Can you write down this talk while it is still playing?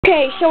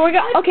Okay, so we're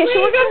gonna. Okay,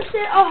 so we're gonna.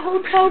 A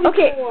hotel before.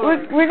 Okay,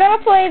 we're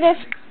gonna play this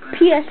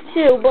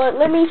PS2, but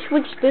let me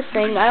switch this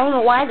thing. I don't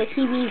know why the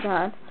TV's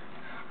on.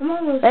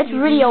 That's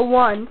video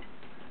 1.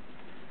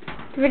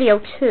 Video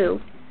 2.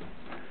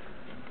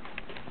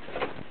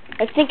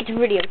 I think it's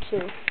video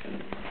 2.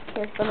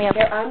 Here, let me up.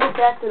 Here, I'm the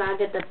best and I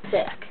get the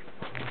pick.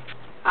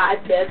 I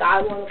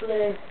want to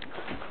play.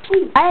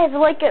 I have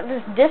like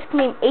this disc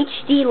named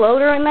HD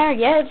loader in there.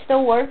 Yeah, it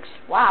still works.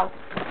 Wow.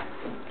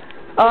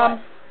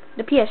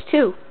 The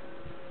PS2.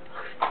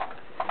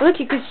 Look,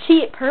 you can see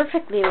it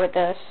perfectly with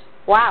this.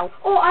 Wow.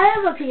 Oh, I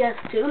have a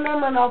PS2.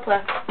 No,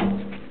 play.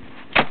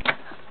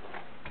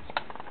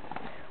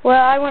 Well,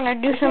 I want to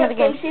do some of the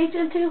games.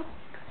 PlayStation 2?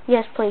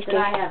 Yes, PlayStation. Then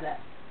I have that.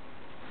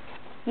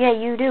 Yeah,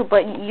 you do,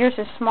 but yours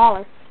is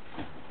smaller.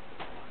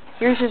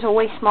 Yours is a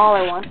way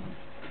smaller one.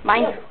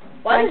 Mine.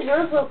 Why does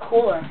yours look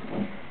cooler?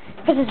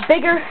 Because it's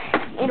bigger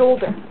and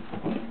older.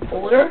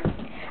 Older?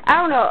 I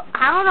don't know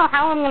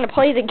how I'm gonna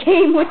play the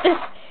game with this.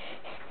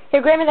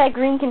 Here, grab me that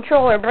green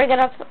controller. Bring it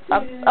up.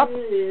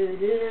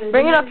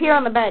 Bring it up here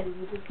on the bed.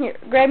 Here,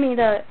 hand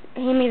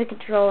me the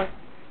controller.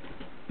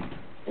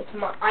 It's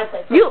my. I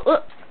play first. You.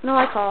 No,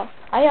 I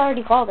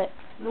already called it.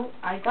 No,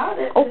 I got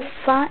it. Oh,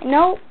 fine.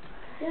 No.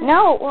 Yeah.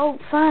 No. Well,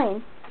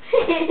 fine.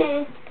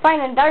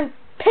 Fine, and darn.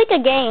 Pick a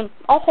game.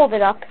 I'll hold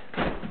it up.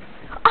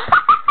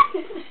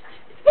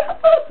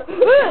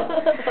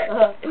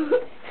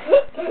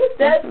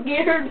 That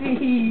scared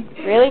me.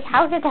 Really?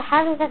 How did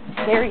that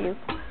scare you?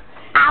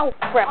 Ow!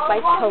 Crap, my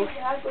toast.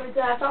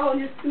 I found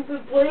your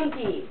stupid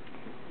blankie.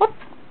 What?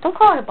 Don't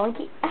call it a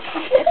blankie.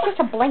 It's just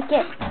a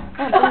blanket.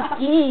 Not a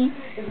blankie.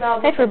 It's not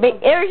a blankie.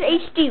 There's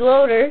HD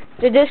loader.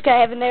 The disc I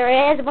have in there.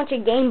 It has a bunch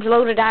of games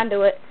loaded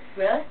onto it.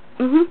 Really?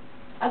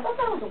 I thought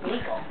that was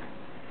illegal.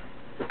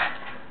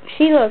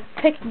 Sheila,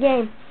 pick a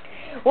game.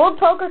 World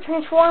Poker,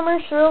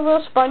 Transformers,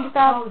 Thrillville, SpongeBob.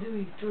 Call of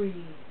Duty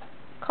 3.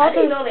 I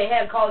didn't know they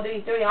had Call of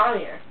Duty 3 on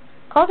here.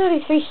 Call of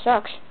Duty 3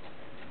 sucks.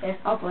 Yeah,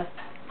 I'll play.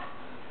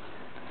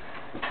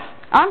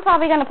 I'm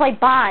probably gonna play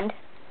Bond.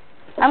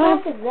 What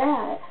the heck is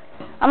that?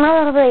 I'm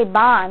gonna play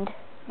Bond.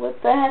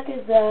 What the heck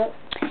is that?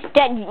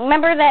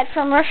 Remember that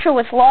From Russia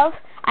with Love?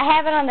 I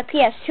have it on the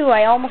PS2.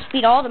 I almost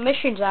beat all the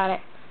missions on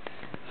it.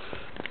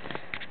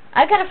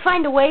 I gotta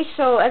find a way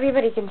so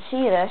everybody can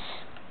see this.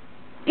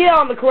 Get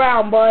on the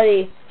ground,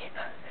 buddy.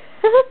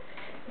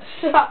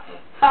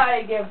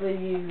 I can't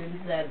believe you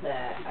even said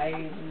that.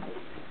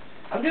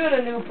 I'm doing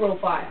a new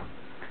profile.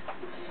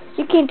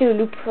 You can't do a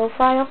new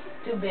profile?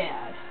 Too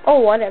bad. Oh,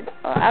 whatever.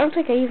 I don't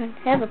think I even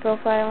have a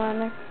profile on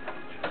there.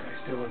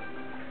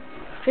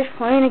 Just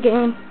playing a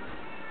game.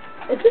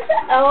 Is this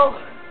an L?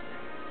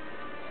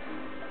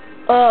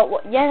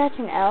 Yeah, that's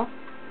an L.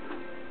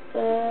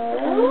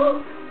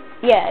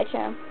 Yeah, it's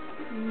M.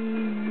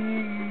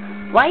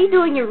 Why are you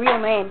doing your real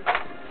name?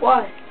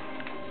 Why?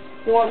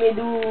 You want me to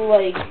do,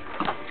 like...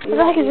 What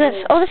the heck is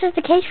this? Oh, this is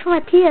the case for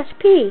my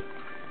PSP.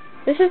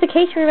 This is the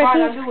case for my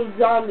PSP. I'm doing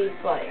Zombie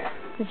Slayer.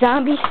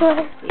 Zombie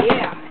Slayer?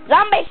 Yeah.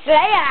 Zombie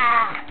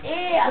Slayer!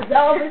 Yeah,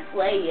 Zombie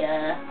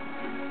Slayer.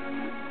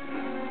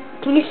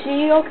 Can you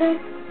see it okay?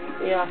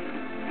 Yeah.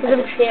 I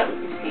just can't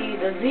see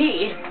the Z.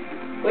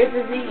 Where's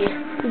the Z?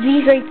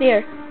 Z's right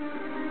there.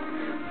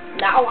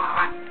 Now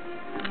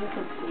you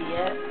can see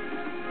it.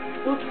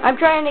 Oops. I'm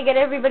trying to get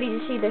everybody to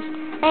see this.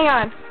 Hang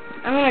on.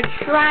 I'm going to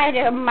try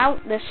to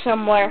mount this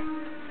somewhere.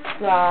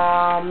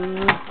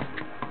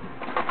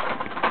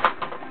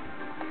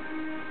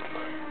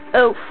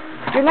 Oh,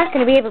 you're not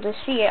going to be able to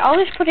see it. I'll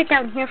just put it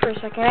down here for a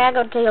second. I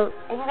gotta go take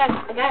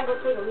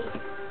a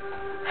leak.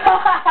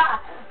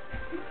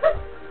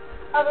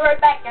 I'll be right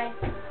back, guys.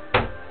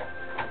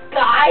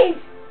 Guys!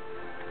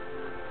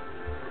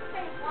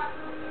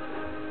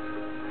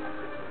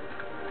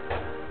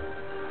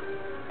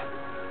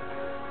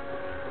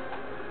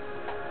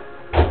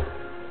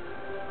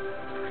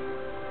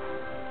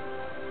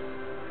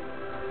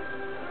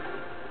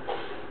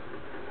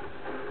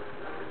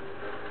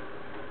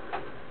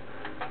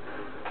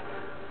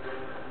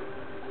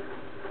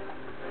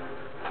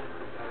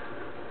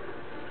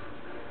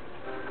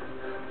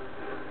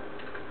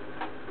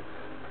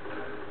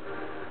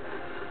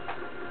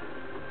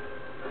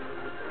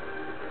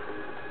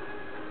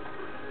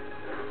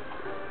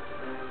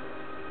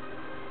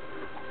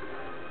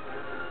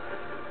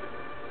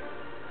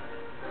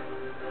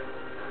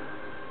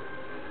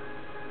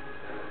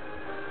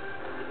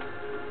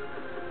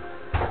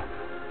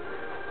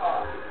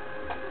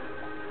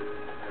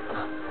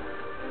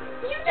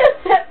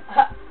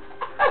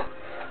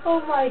 Oh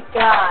my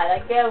God, I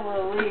can't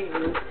believe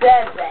you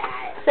said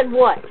that. Said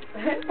what?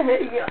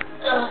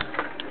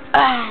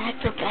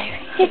 That's okay.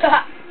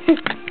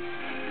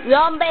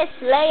 Zombie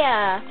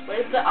Slayer.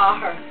 Where's the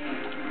R?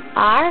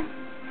 R?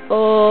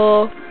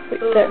 Oh, right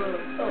there.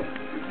 Oh,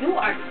 you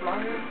are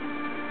smarter.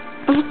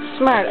 I'm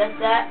smart. Guess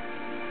that?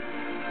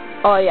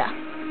 Oh, yeah.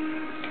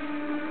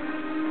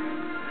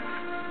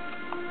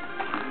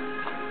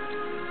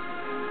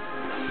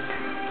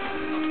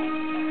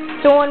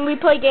 So when we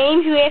play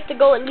games, you have to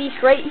go at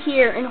least right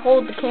here and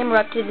hold the camera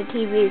up to the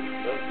TV.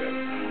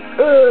 Okay.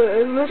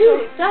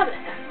 Dude, stop it.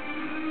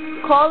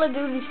 Call of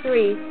Duty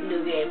 3.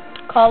 New game.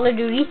 Call of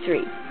Duty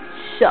 3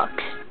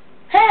 sucks.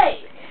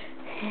 Hey!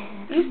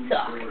 You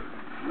suck.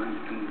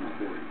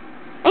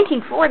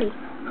 1940.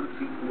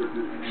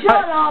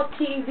 Shut up,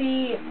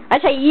 TV.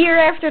 That's a year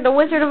after The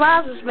Wizard of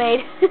Oz was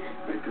made.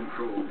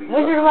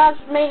 Wizard of Oz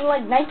was made in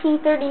like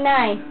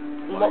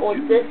 1939. What was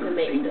this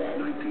made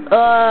in?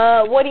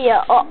 What do you,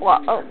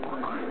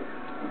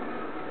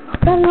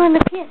 that's when the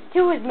PS2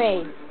 was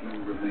made.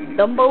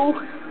 Dumbo.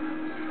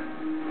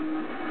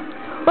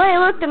 Wait,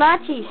 look, the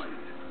Nazis.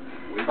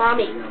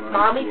 Mommy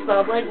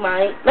smells like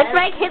mine. Let's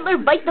make Hitler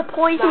bite the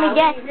poison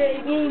again.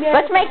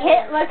 Let's make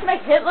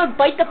Hitler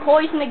bite the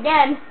poison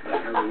again.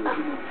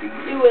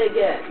 Do it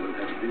again.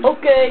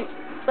 Okay.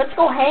 Let's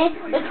go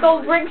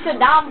bring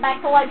Saddam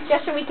back to life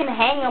just so we can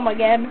hang him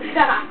again. 1,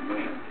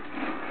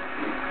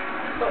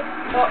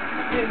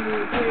 2,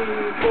 3,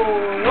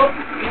 4. 1,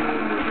 2,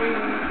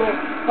 3,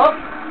 4. Up.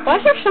 Why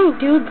is there some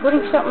dude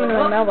putting something in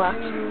the mailbox?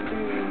 1, 2,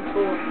 3,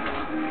 4.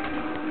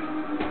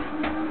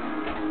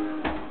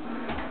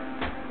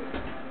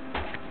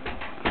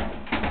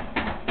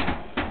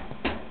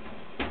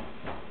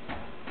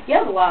 You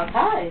have a lot of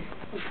ties.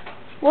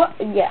 What?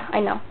 Yeah, I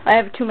know. I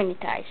have too many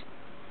ties.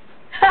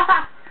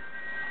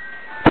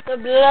 The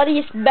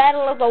bloodiest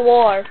battle of the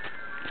war.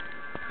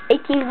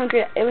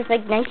 1800. It was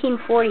like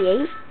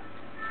 1948.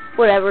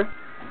 Whatever.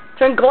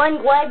 It's when Glenn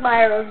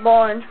Glagmeyer was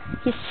born.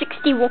 He's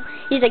 61.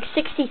 He's like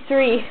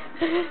 63.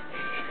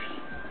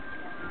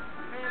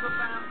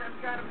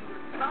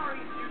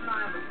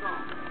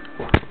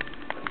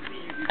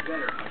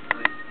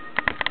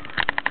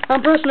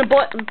 I'm pressing a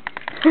button.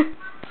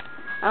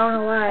 I don't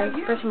know why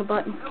I'm pressing a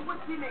button.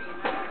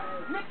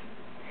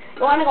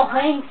 You wanna go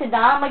hang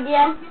Saddam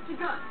again?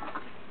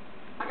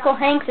 Let's go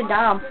hang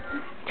Saddam.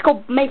 Let's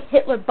go make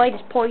Hitler bite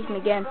his poison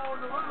again.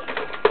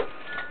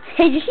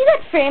 Hey, did you see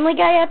that Family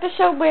Guy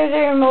episode where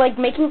they were like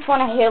making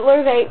fun of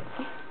Hitler?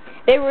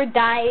 They were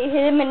dying.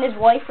 Him and his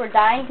wife were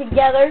dying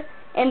together,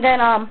 and then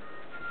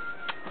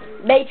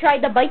they tried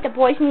to bite the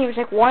poison. He was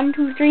like 1,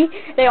 2, 3.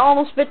 They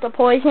almost bit the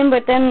poison,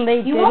 but then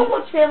they. You won't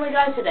watch Family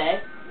Guy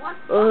today.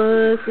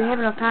 If we have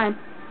enough time.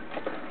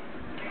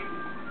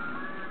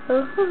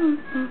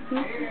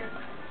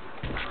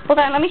 Hold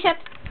on, let me check.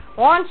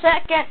 1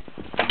 second.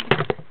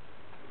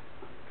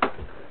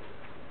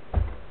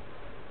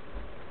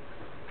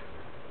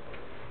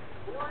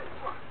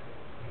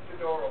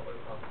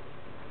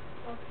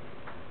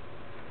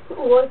 Who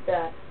was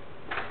that?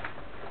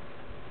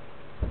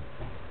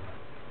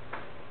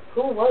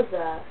 Who was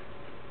that?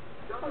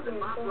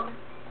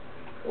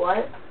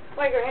 What?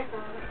 My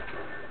grandfather.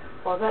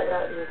 Oh, that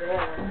your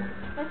dad.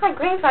 That's my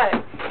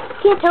grandfather.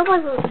 Can't tell by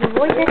the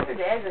voice. Your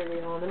dad's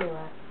really home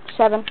anyway.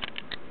 7.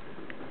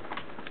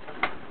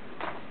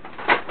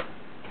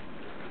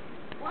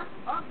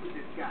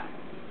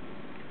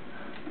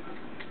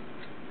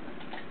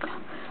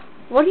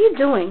 What are you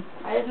doing?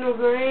 I have no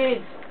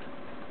grades.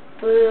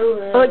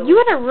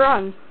 You gotta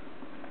run.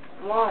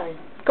 Why?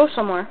 Go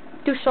somewhere.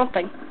 Do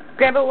something.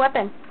 Grab a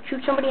weapon.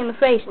 Shoot somebody in the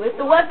face. Where's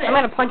the weapon? I'm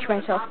gonna punch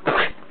myself.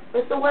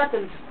 Where's the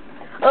weapon?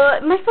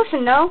 Am I supposed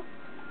to know?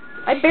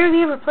 I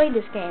barely ever played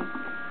this game.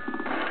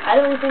 I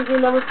don't think you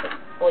know.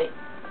 Wait.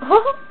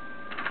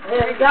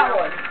 Yeah, I got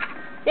one.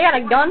 They got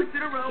a gun?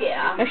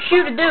 Yeah. Now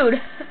shoot a dude.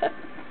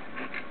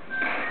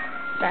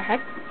 The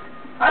heck?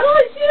 How do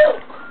I shoot?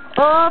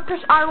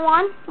 Press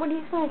R1. What do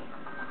you think?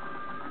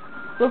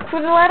 Look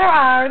for the letter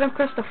R, then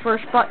press the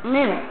first button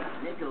in it.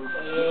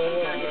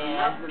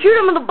 Yeah. Shoot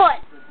him in the butt.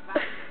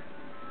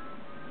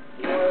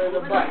 You're the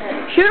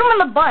butthead. Shoot him in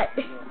the butt.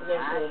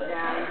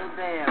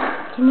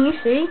 Can you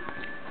see?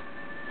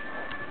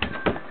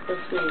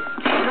 Let's see.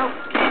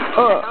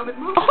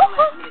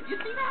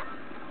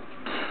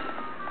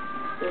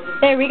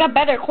 There, we got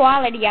better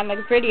quality on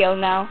the video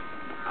now.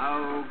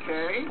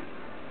 Okay.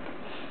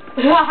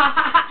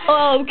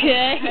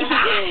 Okay.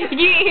 Did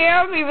you hear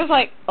him? He was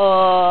like,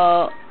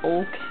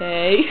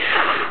 okay.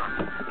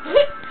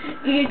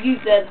 Because you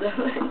said that.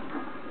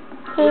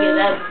 Okay,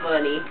 that's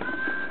funny.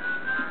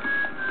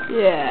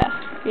 Yeah.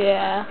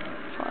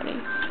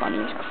 Funny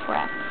as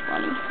crap.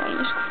 Funny as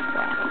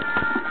crap.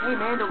 Hey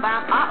man, I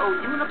owe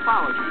you an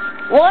apology.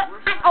 What?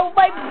 Oh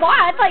my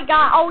God!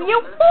 I owe you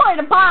for an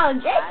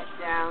apology. Right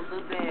down the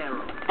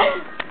barrel.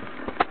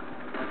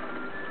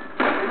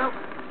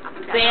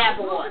 Yeah,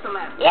 boy.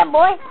 Yeah,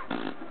 boy.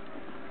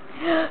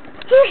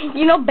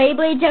 You know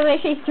Beyblades, how they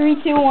say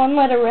 3, 2, 1,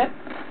 let it rip?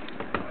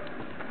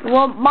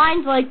 Well,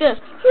 mine's like this.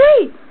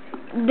 3!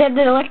 They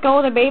let go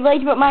of the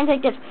Beyblades, but mine's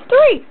like this.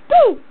 3,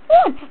 2,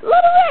 1,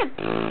 let it rip!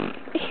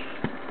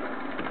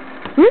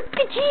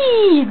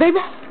 Rip-a-chee, baby!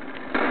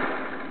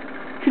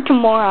 Shoot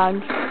some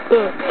morons.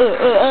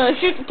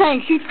 Shoot the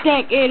tank.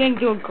 It ain't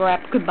doing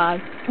crap.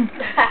 Goodbye.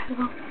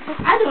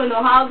 I don't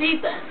know how to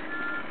beat this.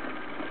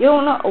 You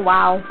don't know?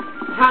 Wow.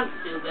 I'm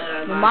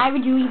stupid. Then why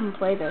would you even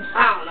play this?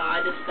 I don't know.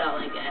 I just felt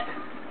like it.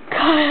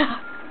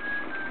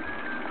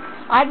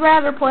 I'd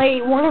rather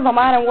play one of the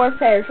Modern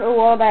Warfares or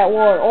World at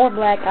War or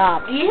Black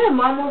Ops. Do you have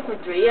Modern Warfare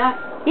 3 yet?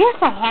 Yes,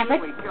 I have Here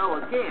it. we go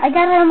again. I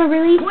got it on the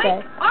release Wait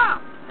day.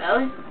 up!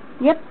 Really?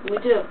 Yep. Me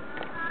too.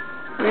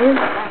 Really?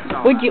 That's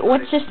all What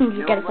right, system did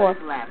you get it for?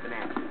 Nobody's laughing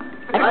at you.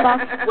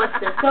 Xbox? What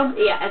system?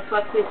 Yeah,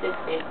 Xbox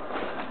 360.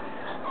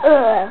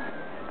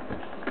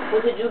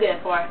 What did you get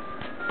it for?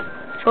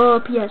 Oh,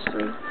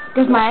 PS3.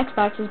 Because my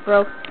Xbox is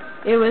broke.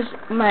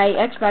 My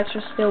Xbox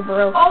was still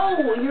broke. Oh,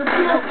 your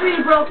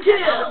PS3 broke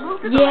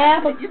too. Yeah,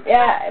 but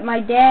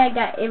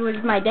it was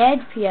my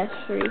dad's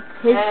PS3.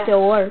 His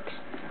still works.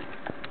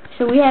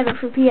 So we have it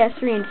for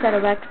PS3 instead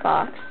of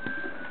Xbox.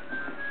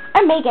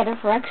 I may get it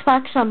for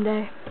Xbox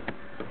someday.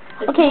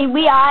 Okay,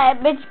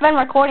 it's been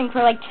recording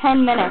for like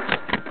 10 minutes.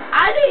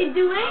 I didn't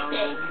do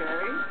anything.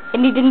 Okay.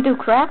 And you didn't do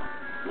crap?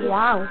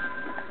 Wow.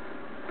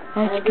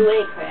 I didn't do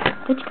any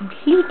crap. That's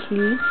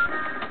completely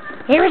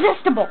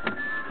irresistible.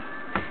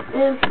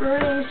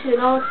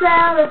 Inspirational,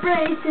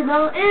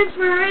 celebrational,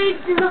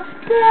 inspirational,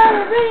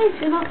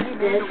 celebrational.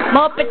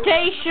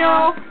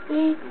 Muppetational.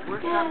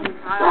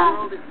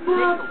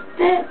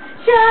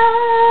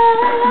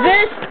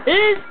 This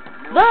is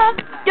the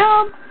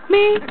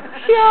Dummy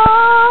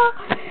Show.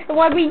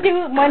 When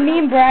me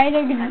and Brian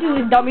are gonna do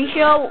the Dummy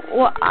Show,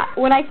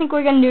 what I think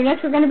we're gonna do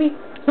next, we're gonna be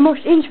the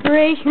most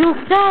inspirational,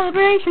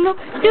 celebrational,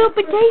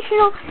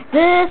 stupitational.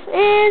 This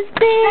is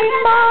the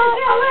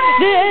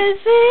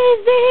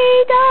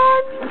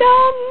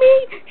Dummy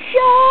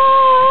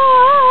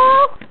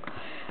Show.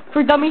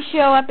 For Dummy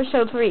Show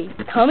episode 3,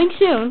 coming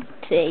soon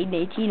to Aiden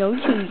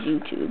 1802's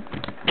YouTube.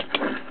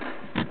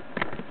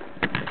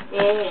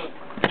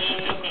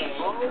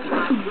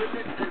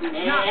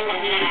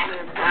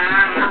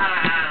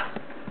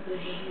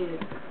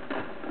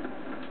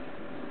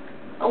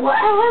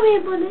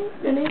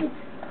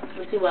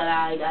 Let's see what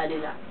I gotta do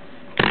now.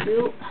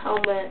 New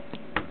helmet.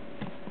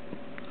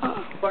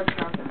 4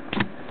 targets.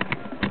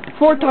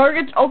 4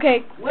 targets?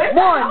 Okay. Where's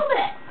the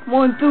helmet?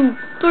 1, 2,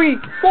 3,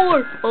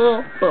 4.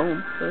 Oh,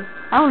 boom.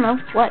 I don't know.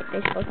 What?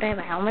 They're supposed to have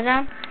a helmet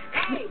on?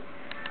 Hey!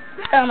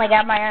 Oh my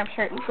god, my arm's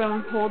hurting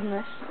from holding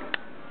this.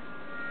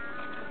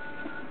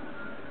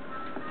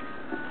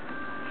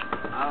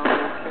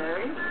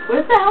 Okay.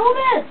 Where's the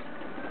helmet?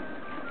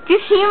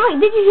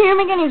 Did you hear him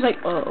again? He was like,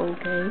 oh,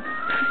 okay.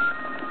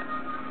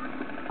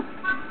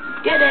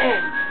 Get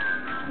in!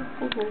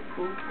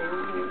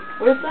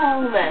 Where's the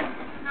helmet?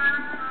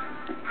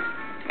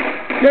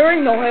 There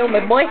ain't no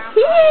helmet, boy. What?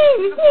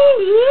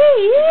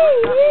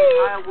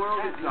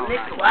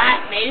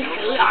 Made a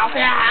shoot off the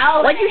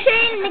helmet? What you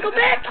saying,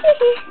 Nickelback?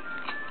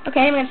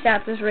 Okay, I'm gonna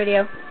stop this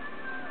video.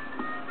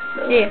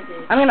 See ya.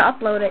 I'm gonna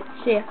upload it.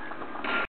 See ya.